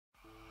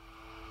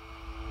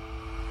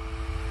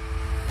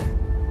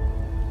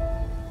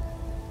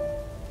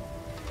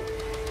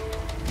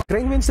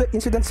Grainwind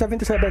Incident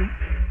 77.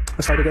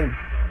 Let's start the game.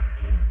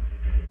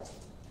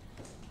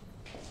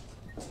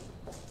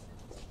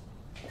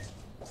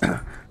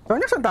 So,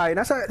 nasan tayo?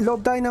 Nasa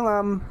loob tayo ng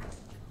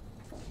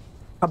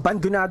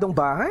abandonadong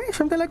bahay?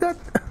 Something like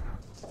that.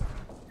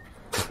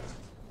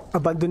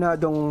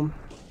 Abandonadong...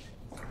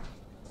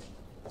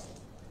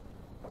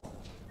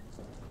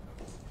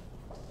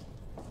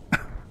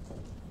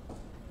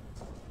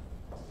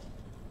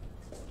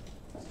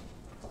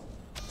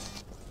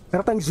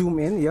 Meron tayong zoom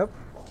in, yep.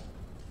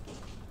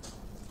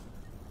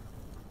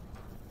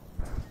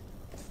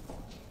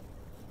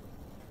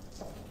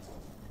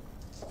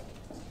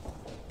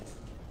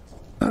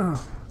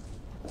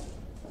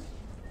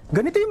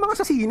 Ganito yung mga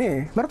sa sine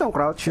eh. Meron tayong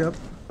crouch, yep.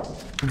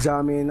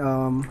 Examine,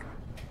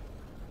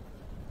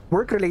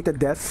 work-related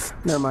death.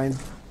 Never mind.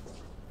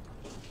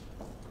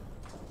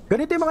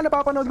 Ganito yung mga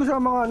napapanood ko sa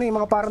mga,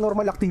 mga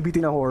paranormal activity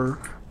na horror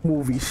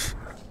movies.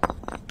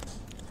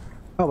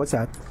 Oh, what's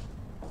that?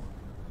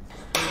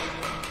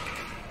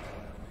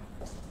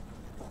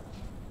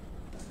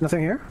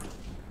 Nothing here?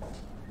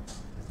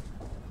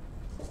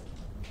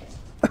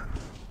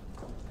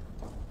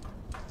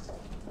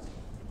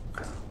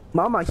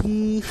 Mama,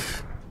 he...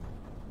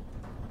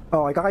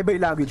 Okay, kakaiba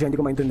yung language, hindi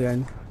ko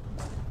maintindihan.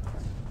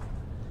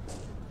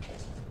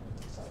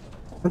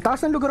 Ang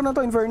taas ng lugar na to,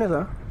 in fairness,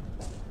 ha?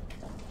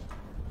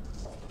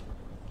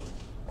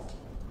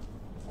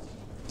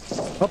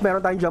 Oh, meron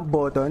tayong jump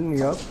button,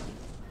 yup.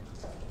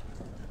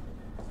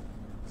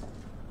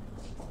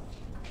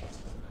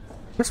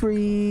 Just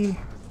free...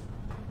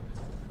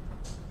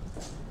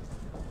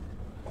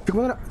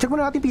 Check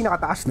muna natin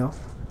pinakataas, no?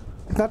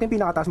 Check natin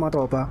pinakataas, mga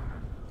tropa.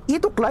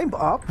 Ito, climb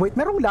up? Wait,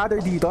 merong ladder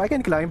dito. I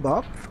can climb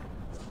up?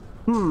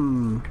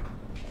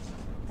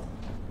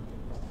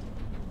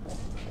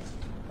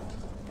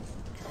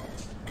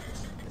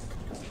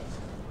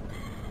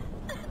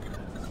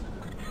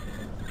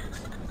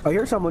 I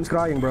hear someone's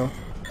crying, bro.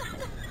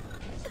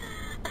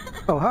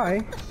 Oh,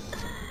 hi.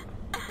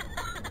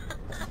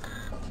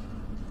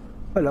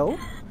 Hello?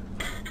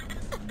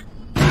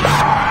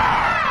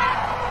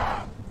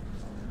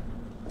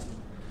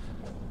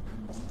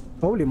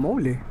 Holy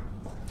moly.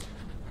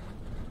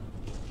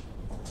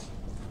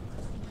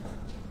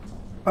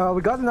 We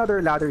got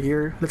another ladder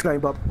here. Let's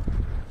climb up.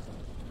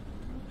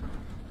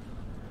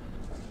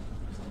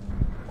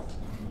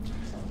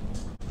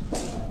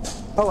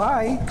 Oh,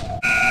 hi.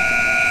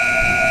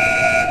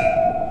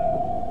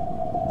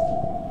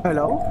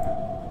 Hello?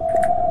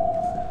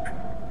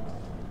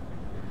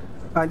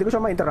 Hindi ko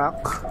siya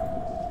ma-interact.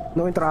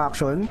 No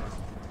interaction.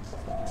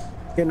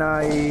 Can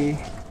I...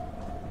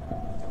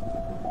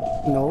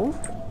 No?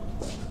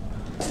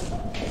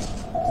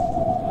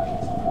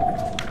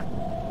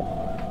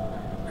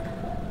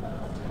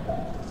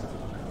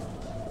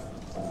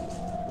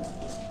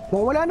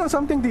 Mawala nang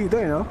something dito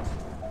eh, no?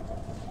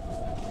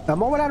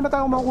 Mawala naman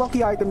tayong makukuha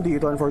key item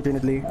dito,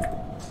 unfortunately.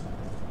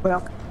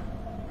 Well,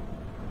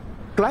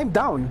 climb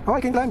down. Oh,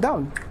 I can climb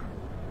down.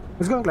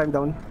 Let's go and climb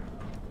down.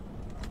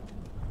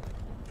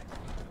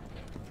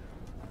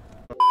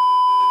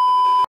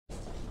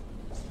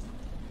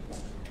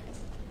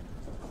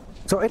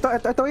 So, ito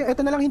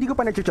na lang hindi ko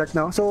pa na-check,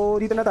 no? So,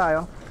 dito na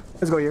tayo.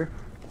 Let's go here.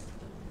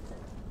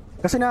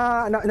 Kasi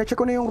na-check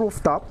ko na yung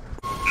rooftop.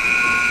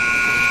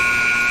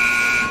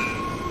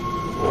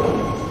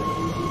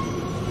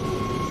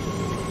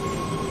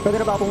 Pwede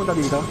na ba pumunta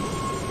dito?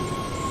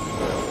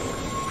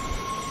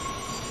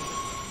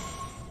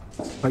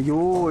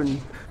 Ayun.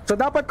 So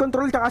dapat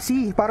control tsaka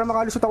C para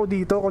makalusot ako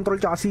dito.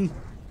 Control tsaka C.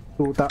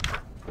 Tuta.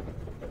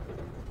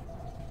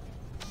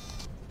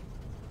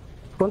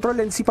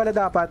 Control and C pala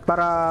dapat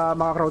para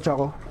makakrouch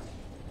ako.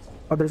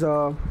 Oh, there's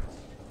a...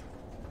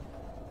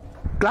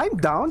 Climb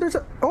down? There's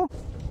a... Oh!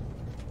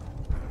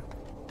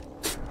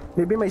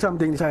 Maybe may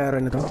something sa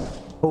area na to.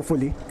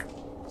 Hopefully.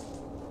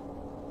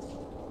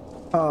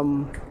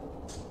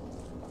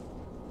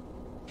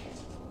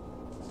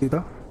 Dito?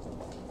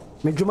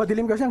 Medyo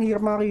madilim kasi, ang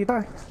hirap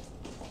makakita eh.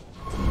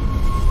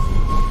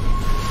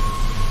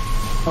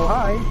 Oh,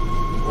 hi.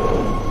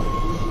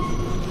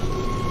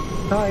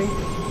 Hi.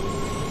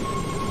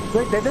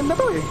 Wait, dead end na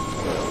to eh.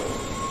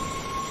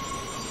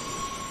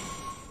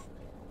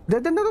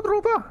 Dead end na to,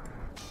 tropa.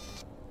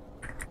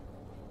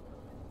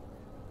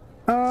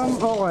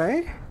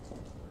 Okay.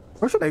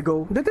 Where should I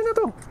go? Dead end na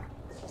to.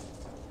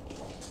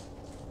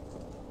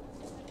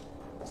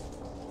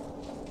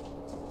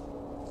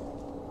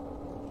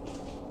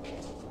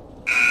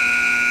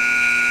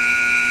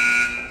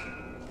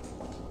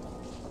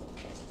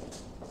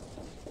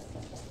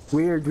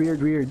 Weird.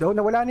 Oh,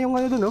 nawala na yung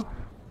ano dun, oh.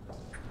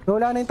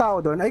 Nawala na yung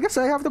tao dun. I guess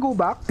I have to go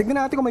back. Tignan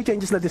natin kung may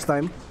changes na this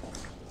time.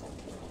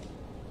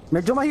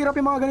 Medyo mahirap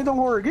yung mga ganitong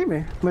horror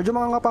game, eh. Medyo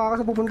mga ngapa ka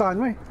sa pupuntahan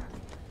mo, eh.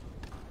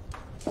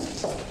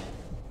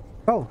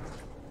 Oh.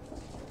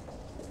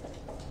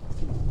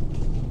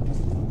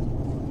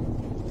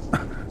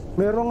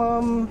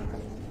 Merong,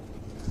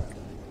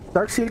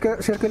 dark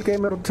circle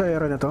camera sa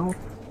area na to.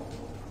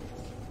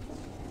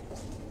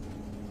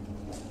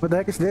 What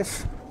the heck is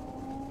this?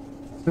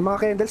 May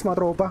mga candles,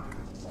 mga tropa.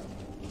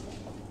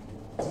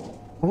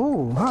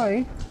 Oh,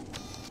 hi.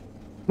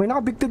 May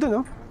nakabigti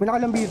dun, oh. May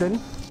nakalambitan.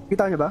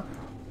 Kita nyo ba?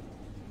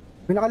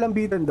 May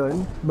nakalambitan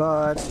dun,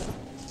 but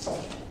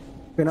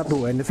cannot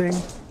do anything.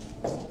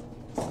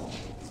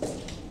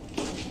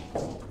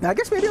 I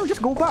guess maybe I'll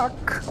just go back.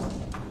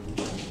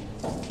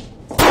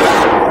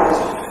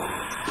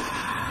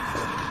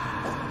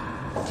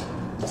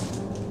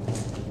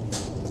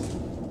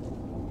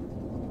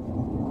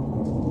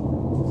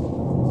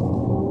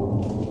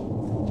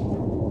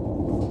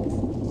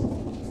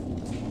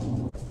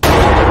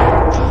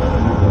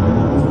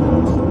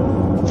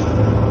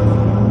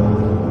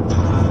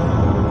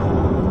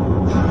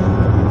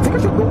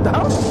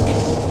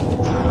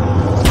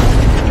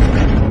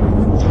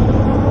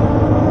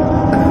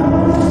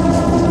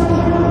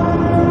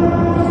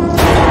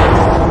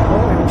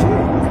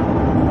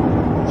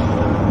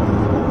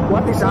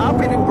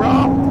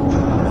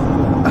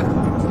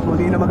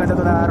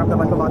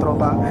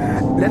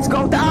 Let's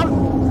go down!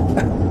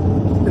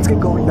 Let's get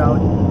going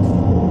down.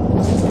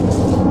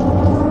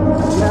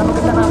 Yeah,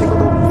 maganda natin ko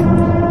to.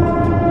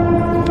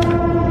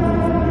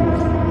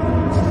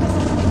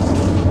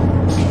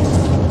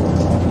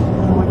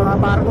 May mga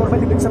paranormal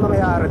events sa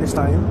mangyayari this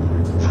time.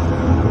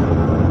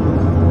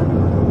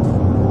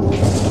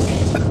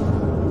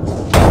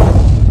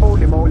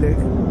 Holy moly.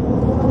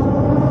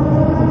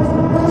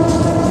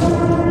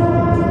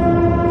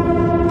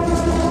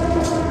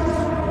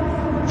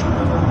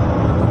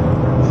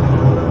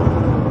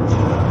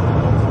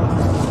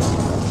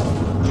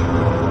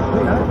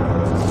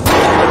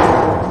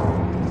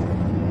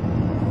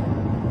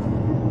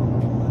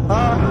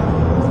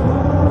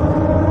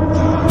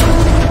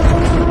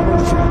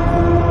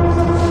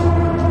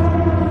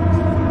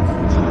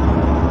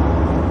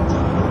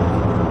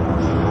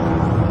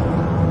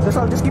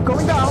 I'll just keep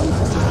going down.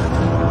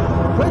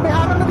 Wait, may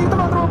harang na dito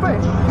mga tropa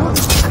eh.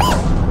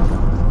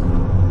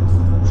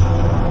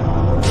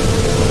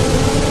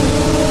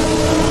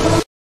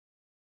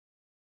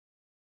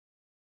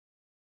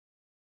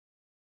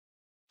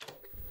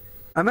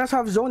 I must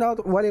have zoned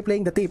out while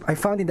playing the tape I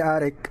found in the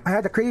attic. I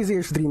had the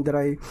craziest dream that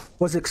I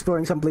was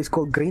exploring some place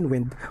called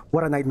Grainwind.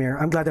 What a nightmare.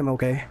 I'm glad I'm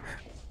okay.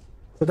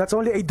 So that's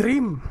only a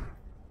dream.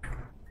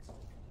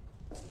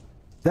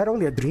 Is that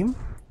only a dream?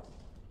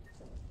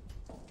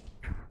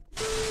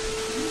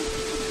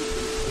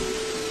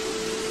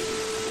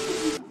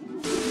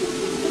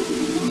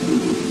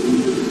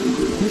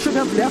 You should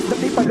have left the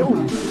tape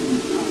alone.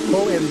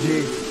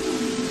 OMG.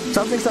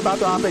 Something's about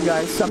to happen,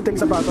 guys.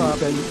 Something's about to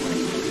happen.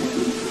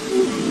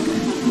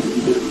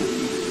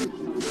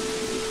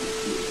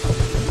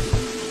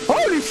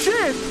 Holy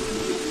shit!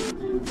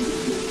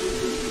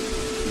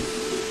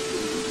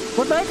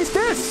 What the heck is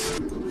this?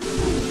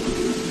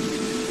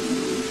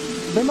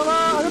 May mga,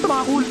 ano to,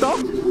 mga kulto?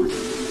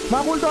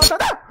 Mga kulto ata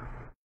na!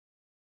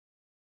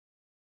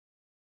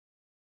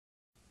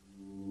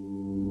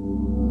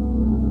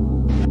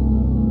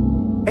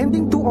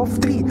 Ending 2 of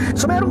 3.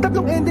 So mayroong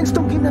tatlong endings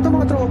tong game na to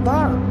mga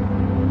tropa.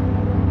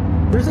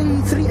 There's a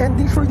 3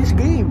 endings for this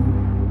game.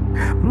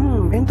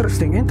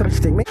 Interesting,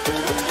 interesting.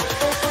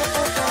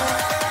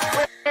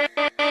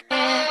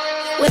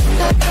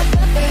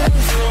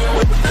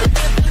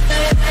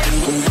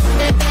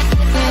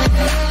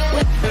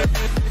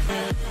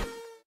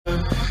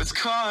 It's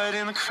caught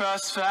in the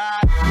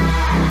crossfire.